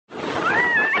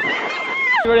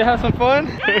You ready to have some fun?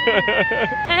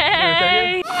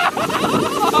 Hey!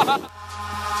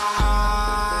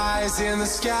 Eyes in the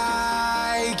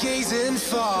sky, gazing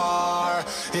far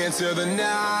into the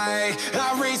night.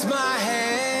 I raise my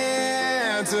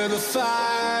hand to the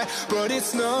fire, but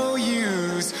it's no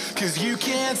use, 'cause you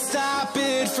can't stop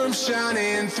it from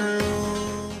shining through.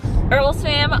 Earls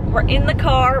fam, we're in the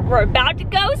car. We're about to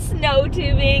go snow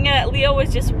tubing. Leo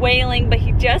was just wailing, but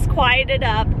he just quieted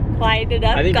up. I think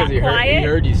because he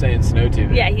heard you saying snow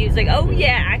tubing. Yeah, he was like, oh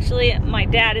yeah, actually my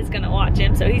dad is gonna watch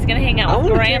him, so he's gonna hang out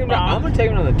with Grandpa. I'm gonna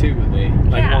take him on the tube with me,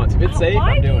 like once. If it's safe,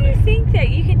 I'm doing it. Why do you think that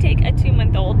you can take a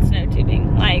 2-month-old snow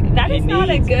tubing? Like, that is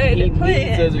not a good plan. He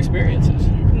needs those experiences.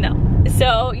 No.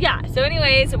 So yeah, so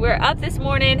anyways, we're up this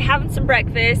morning having some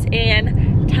breakfast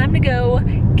and time to go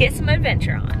get some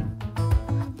adventure on.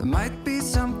 There might be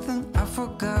something I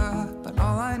forgot, but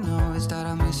all I know is that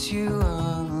I miss you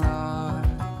a lot,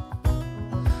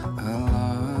 a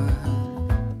lot.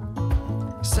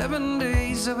 7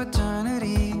 days of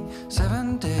eternity,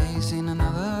 7 days in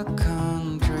another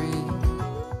country.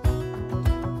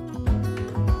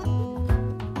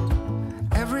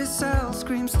 Every cell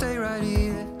screams, stay right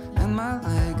here, and my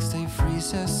legs, they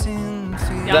freeze us in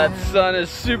fear. That sun is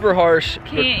super harsh.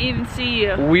 Can't even see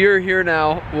you. We're here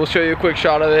now. We'll show you a quick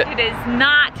shot of it. It is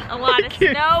not a lot of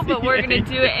snow, but we're gonna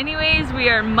do it anyways. We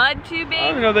are mud tubing. I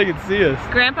don't even know if they can see us.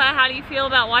 Grandpa, how do you feel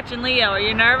about watching Leo? Are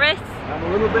you nervous? I'm a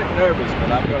little bit nervous,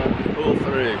 but I'm gonna pull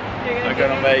through. I'm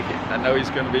gonna make it. I know he's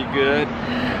gonna be good.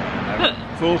 I'm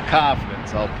full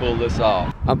confidence I'll pull this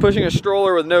off. I'm pushing a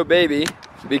stroller with no baby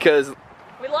because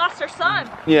We lost our son.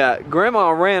 yeah, Grandma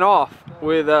ran off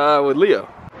with Leo.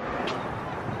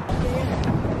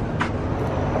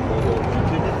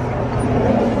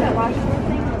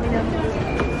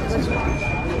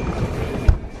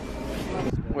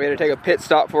 We had to take a pit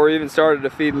stop before we even started to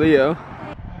feed Leo.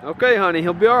 Okay, honey,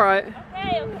 he'll be all right.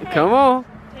 Okay, okay. Come on,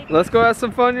 let's go have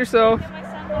some fun yourself.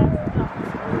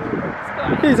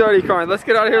 He's already crying. Let's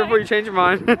get out of here before you change your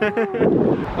mind.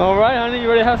 All right, honey, you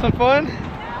ready to have some fun?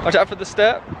 Watch out for the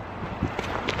step.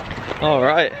 All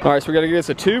right, so we gotta get us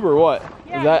a tube or what?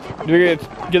 Do we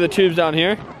get the tubes down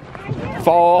here?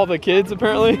 Follow all the kids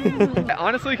apparently? I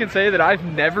honestly can say that I've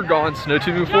never gone snow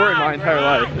tubing before in my entire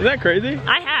life. Isn't that crazy?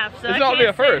 I have, so This I ought to be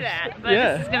a can't say first. that, but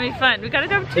Yeah. this is gonna be fun. We gotta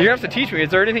go tube. You're gonna have to teach me. Is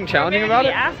there anything challenging about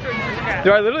it? it?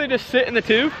 Do I literally just sit in the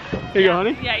tube? Here you go,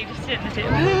 honey. Yeah, you just sit in the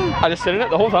tube. I just sit in it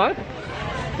the whole time?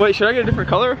 Wait, should I get a different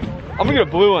color? I'm gonna get a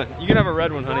blue one. You can have a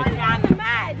red one, honey. Down the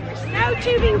mud. We're snow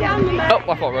tubing down the mud. Oh,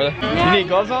 my fault, brother. You need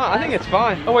gloves on? I think it's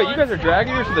fine. Oh wait, you guys are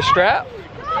dragging yours to the strap?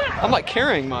 I'm like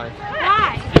carrying mine.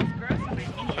 Why?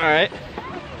 All right.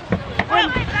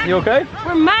 You okay?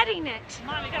 We're mudding it.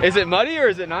 Is it muddy or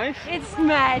is it nice? It's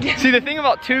mud. See, the thing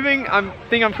about tubing, I'm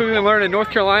probably gonna learn in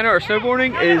North Carolina or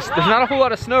snowboarding is there's not a whole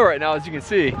lot of snow right now, as you can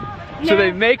see. So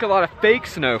they make a lot of fake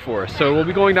snow for us. So we'll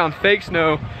be going down fake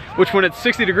snow, which when it's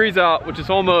 60 degrees out, which is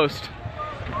almost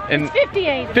and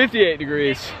 58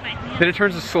 degrees, then it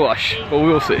turns to slush. But we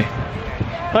will see.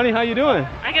 Honey, how you doing?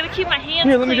 I gotta keep my hands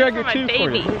Here, let me clean drag for your my tube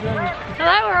for baby. you.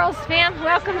 Hello, Earls fam.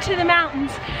 Welcome to the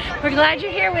mountains. We're glad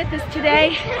you're here with us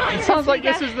today. It sounds like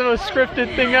this is the most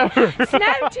scripted thing ever.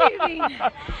 Snow tubing.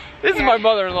 This is my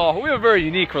mother-in-law. We have a very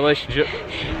unique relationship.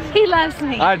 He loves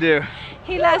me. I do.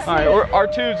 He loves All me. right, our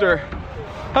tubes are...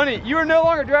 Honey, you are no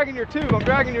longer dragging your tube. I'm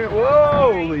dragging your...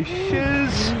 Whoa, holy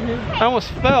shiz. I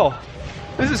almost fell.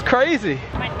 This is crazy.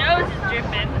 My nose is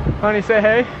dripping. Honey, say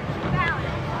hey.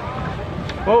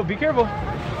 Whoa, be careful.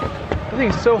 That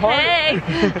thing's so hard. Hey.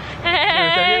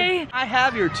 Hey. I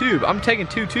have your tube. I'm taking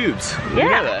 2 tubes. You Yeah.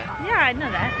 know that. Yeah, I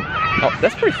know that. Oh,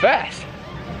 that's pretty fast.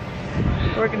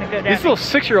 We're gonna go down. These little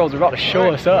 6-year-olds are about to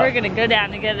show us up. We're gonna go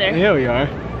down together. Yeah, we are.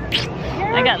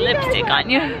 I got lipstick on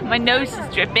you. My nose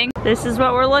is dripping. This is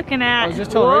what we're looking at. I was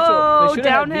just telling Rachel, they should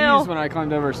have had downhill. these when I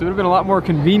climbed over, so it would have been a lot more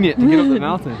convenient to get up the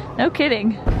mountain. No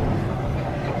kidding.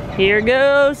 Here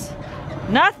goes.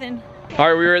 Nothing. All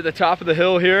right, we were at the top of the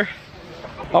hill here.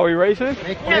 Are we racing?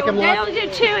 Yeah, we'll do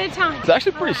 2 at a time. It's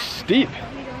actually pretty steep.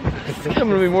 I think I'm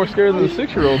gonna be more scared than the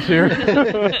 6-year-olds here.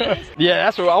 Yeah,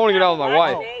 that's what I want to get out with my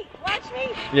wife. Watch me.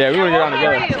 Yeah, we want to get out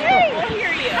together. We'll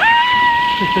hear you.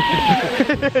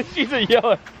 She's a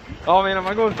yeller. Oh man, am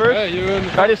I going first? Yeah, you in.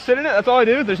 I just sit in it, that's all I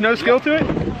do? There's no skill to it?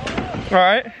 All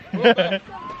right.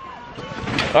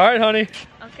 All right, honey.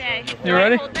 Okay. You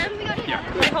ready? Hold them? Yeah.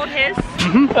 Hold his.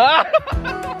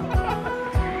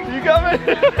 You coming?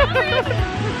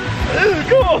 This is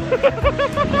cool.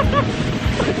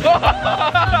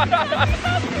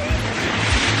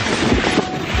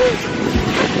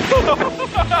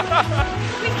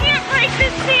 We can't break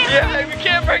this camera. Yeah, we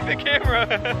can't break the camera.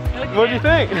 What do you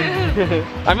think?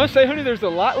 I must say, honey, there's a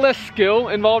lot less skill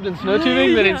involved in snow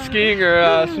tubing than in skiing or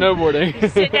snowboarding.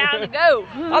 Sit down and go.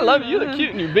 I love you. You look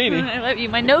cute in your beanie. I love you.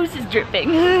 My nose is dripping.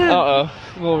 Uh-oh.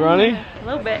 A little runny? A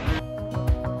little bit.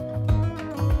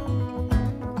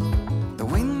 The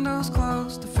windows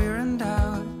closed, the fear and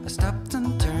doubt. I stopped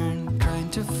and turned, trying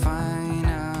to find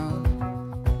out.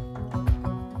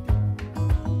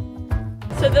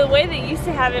 So the way they used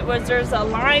to have it was there's a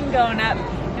line going up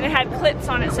and it had clips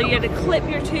on it, so you had to clip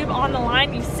your tube on the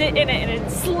line, you sit in it and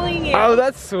it'd sling you. Oh,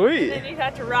 that's sweet. And then you'd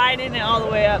have to ride in it all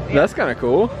the way up. Yeah. That's kind of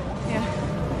cool. Yeah.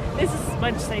 This is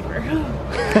much safer.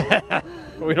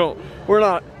 We're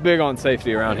not big on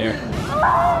safety around here.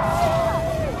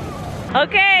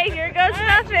 Okay, here goes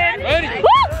nothing. Ready? Woo!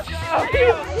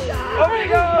 Oh my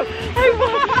God.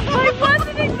 I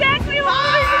wasn't exactly what I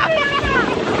was thinking.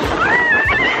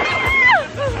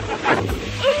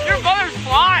 Your mother's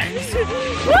flying.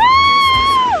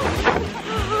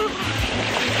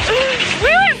 We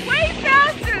went way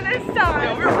faster this time.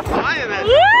 Yeah, we were flying that.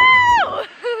 Woo!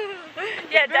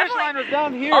 Yeah, The finish line definitely. was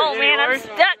down here. Oh man, I'm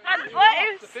stuck. My foot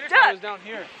is The finish line was stuck. down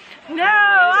here. No,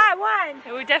 I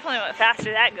won. We definitely went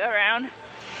faster that go around.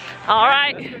 All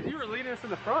right. That's 'cause you were leading us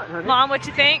in the front, honey. Mom, what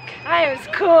you think? That was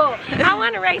cool. I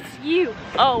want to race you.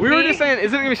 Oh, We were just saying,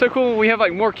 isn't it gonna be so cool when we have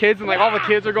like more kids and like all the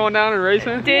kids are going down and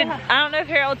racing? Dude, I don't know if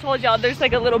Harold told y'all, there's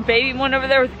like a little baby one over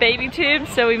there with baby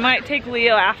tubes, so we might take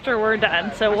Leo after we're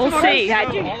done, so we'll see.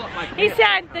 He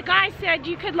said, the guy said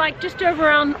you could like just over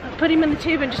around, put him in the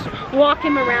tube and just walk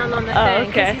him around on the thing.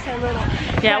 'Cause okay. he's so little.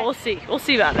 Yeah, we'll see. We'll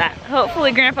see about that.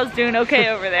 Hopefully Grandpa's doing okay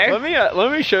over there.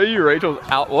 Let me show you Rachel's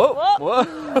Whoa.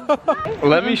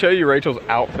 Let me show you Rachel's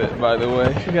outfit, by the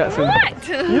way. She got some. What?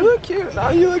 You look cute. Oh,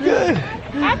 you look good.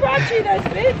 I brought you those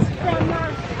boots from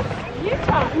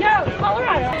Utah. No,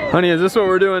 Colorado. Honey, is this what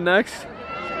we're doing next? A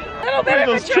little bit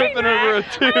Rachel's of a train tripping over a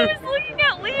wreck. tube. I was looking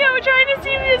at Leo trying to see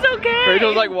if he was okay.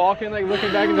 Rachel's like walking, like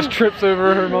looking back and just trips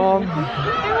over her mom.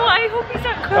 Well, I hope he's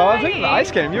not crying. Oh, I was thinking ice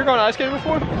skating. You were going ice skating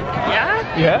before?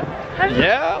 Yeah? Yeah?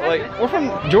 Yeah, like we're from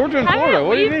Georgia and Florida.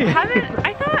 What do you mean?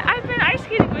 I thought I've been ice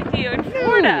skating with you in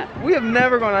Florida. We have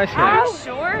never gone ice skating. Are you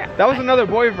sure? That was another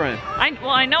boyfriend. Well,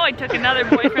 I know I took another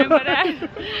boyfriend, but I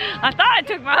thought I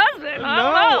took my husband. I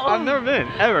don't know. I've never been,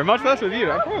 ever. Much less with you,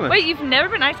 I promise. Wait, you've never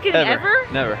been ice skating ever?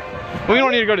 Never. We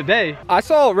don't need to go today. I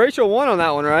saw Rachel won on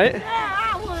that one, right? Yeah,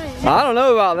 I won. I don't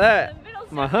know about that. The middle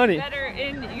My seat's honey. better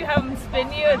in, you have them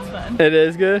spin you, it's fun. It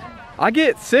is good. I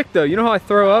get sick though. You know how I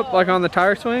throw up like on the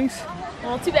tire swings?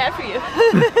 Well, too bad for you.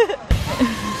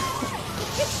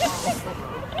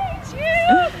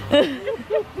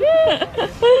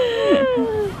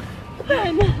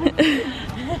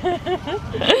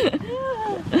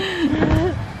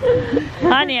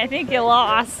 Honey, I think you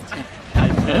lost.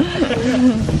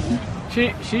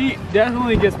 She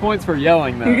definitely gets points for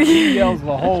yelling though. She yells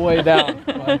the whole way down.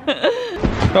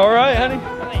 All right, honey.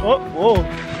 Whoa.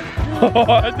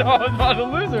 I thought I was about to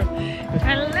lose her.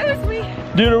 Trying to lose me.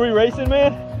 Dude, are we racing,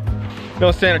 man?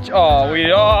 Don't stand a oh,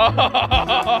 we are.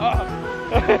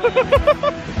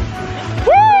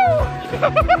 Woo!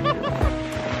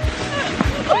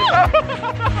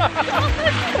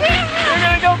 You're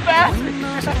gonna go fast.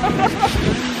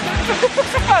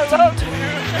 I love you.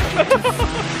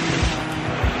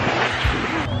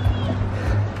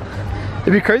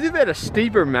 It'd be crazy if they had a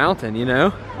steeper mountain, you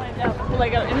know? I know,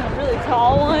 like in a really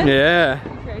tall one. Yeah.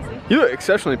 Crazy. You look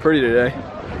exceptionally pretty today.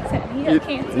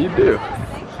 You do.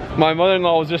 My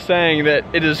mother-in-law was just saying that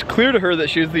it is clear to her that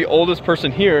she's the oldest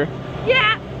person here.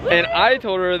 Yeah. And I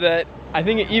told her that I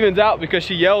think it evens out because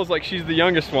she yells like she's the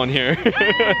youngest one here.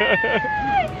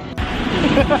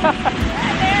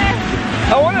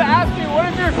 I wanted to ask you, what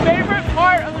is your favorite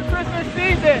part of the Christmas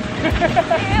season?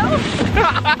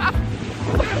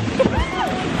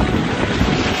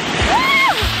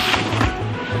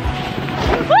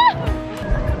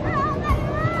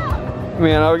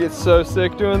 Man, I would get so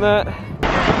sick doing that.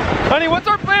 Honey, what's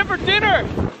our plan for dinner?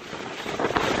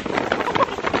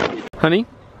 Honey,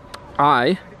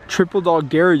 I triple dog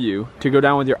dare you to go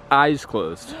down with your eyes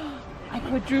closed. I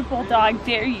quadruple dog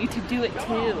dare you to do it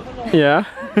too. Yeah?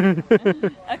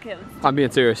 Okay, let's I'm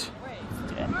being serious.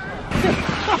 do it.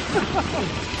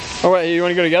 All right, you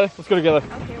want to go together? Let's go together.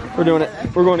 We're doing it.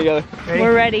 We're going together.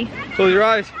 We're ready. Close your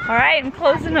eyes. All right, I'm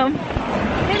closing them.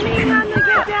 Get me on to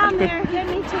get down there. Get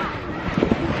me to.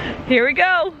 Here we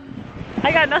go.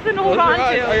 I got nothing to hold on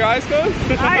Are to. your eyes closed?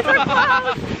 Eyes are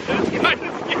closed. It's kind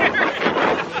of scary.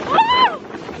 Woo!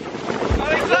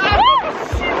 Alexa, Woo!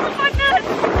 Shit, my nuts.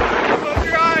 close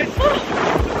your eyes.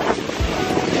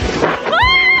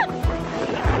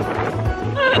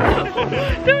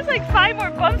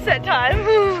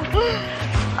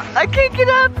 Kink it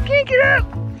up, kink it up.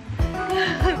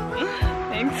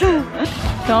 Thanks.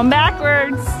 Going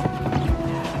backwards.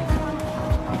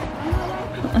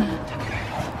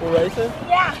 We're racing?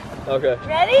 Yeah. Okay.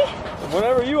 Ready?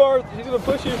 Whenever you are, he's gonna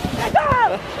push you.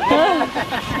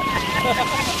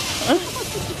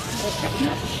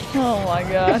 Oh my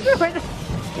gosh. Spin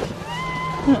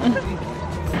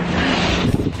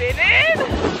it.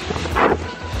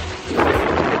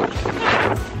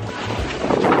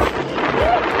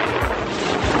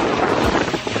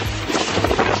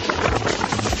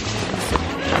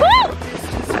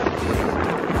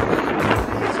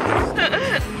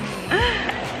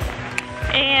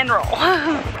 And roll.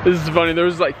 This is funny. There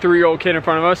was like 3-year-old kid in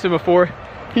front of us, and before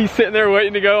he's sitting there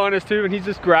waiting to go on his tube, and he's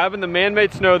just grabbing the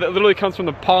man-made snow that literally comes from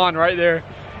the pond right there,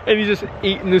 and he's just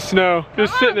eating the snow.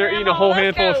 Just sitting there eating a whole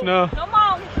handful of snow. Come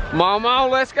on. Mama,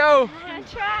 let's go. I'm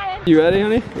trying. You ready,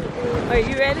 honey? Are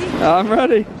you ready? I'm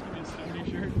ready.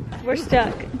 We're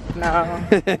stuck. No.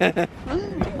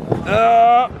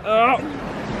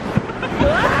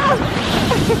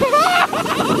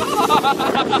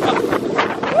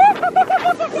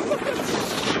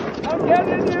 I'm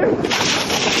getting you.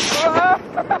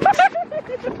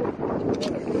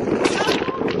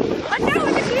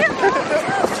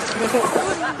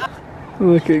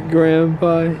 Look at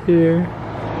Grandpa here. We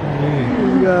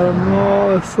got them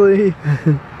all asleep.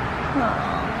 He's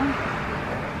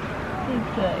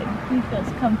good. He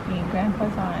feels comfy in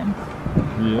Grandpa's arms.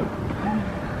 Yep.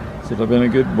 So I've been a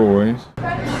good boy.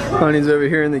 Honey's over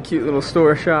here in the cute little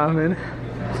store shopping.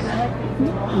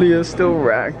 Leah's still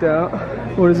racked out.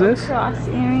 What is this? Cross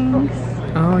earrings.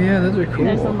 Oh yeah, those are cool.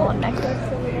 There's a little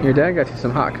necklace. Your dad got you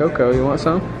some hot cocoa. You want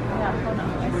some? Yeah, hold on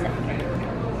one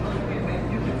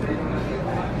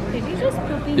second. Did you just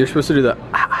poopy? You're supposed to do that.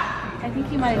 I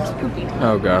think you might have just poopy.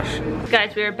 Oh gosh.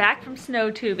 Guys, we are back from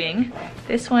snow tubing.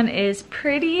 This one is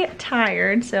pretty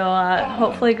tired, so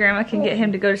hopefully Grandma can get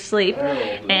him to go to sleep.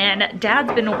 And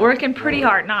Dad's been working pretty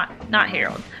hard, not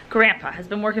Harold. Grandpa has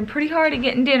been working pretty hard at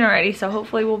getting dinner ready, so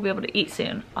hopefully we'll be able to eat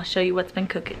soon. I'll show you what's been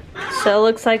cooking. So it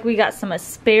looks like we got some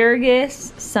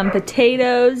asparagus, some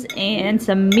potatoes, and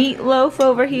some meatloaf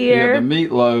over here. Yeah, the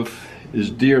meatloaf is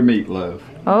deer meatloaf.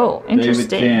 Oh, interesting.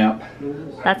 David Camp.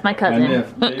 That's my cousin. And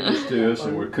gave this to us,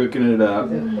 and we're cooking it up.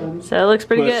 So it looks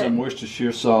pretty Put good. some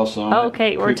Worcestershire sauce on Oh, it.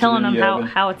 okay, we're Cooked it telling in them the oven.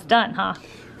 how it's done, huh?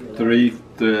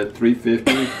 350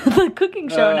 The cooking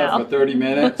show now. for 30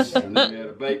 minutes. And then we had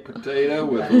a baked potato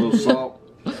with a little salt,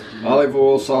 olive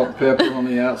oil, salt, and pepper on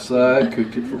the outside.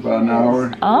 Cooked it for about an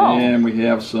hour. Oh. And we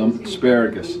have some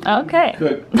asparagus. Okay.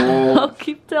 Cooked Oh, for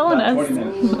keep telling about us. 20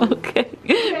 minutes. Okay.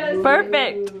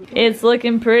 Perfect. It's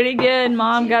looking pretty good.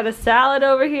 Mom got a salad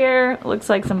over here. Looks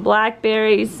like some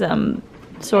blackberries, some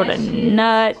sort of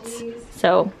nuts.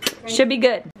 So, should be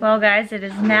good. Well, guys, it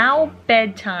is now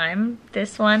bedtime.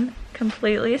 This one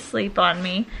completely asleep on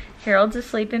me. Harold's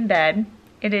asleep in bed.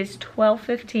 It is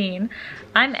 12:15.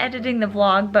 I'm editing the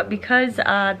vlog, but because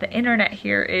the internet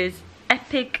here is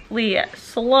epically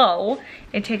slow,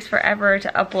 it takes forever to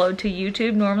upload to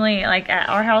YouTube. Normally, like at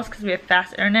our house, because we have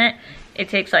fast internet, it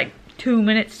takes like 2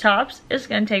 minutes tops. It's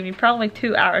gonna take me probably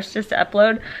 2 hours just to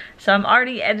upload. So I'm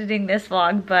already editing this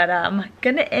vlog, but I'm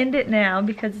gonna end it now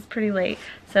because it's pretty late.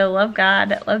 So love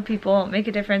God, love people, make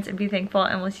a difference, and be thankful,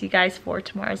 and we'll see you guys for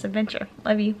tomorrow's adventure.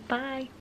 Love you, bye.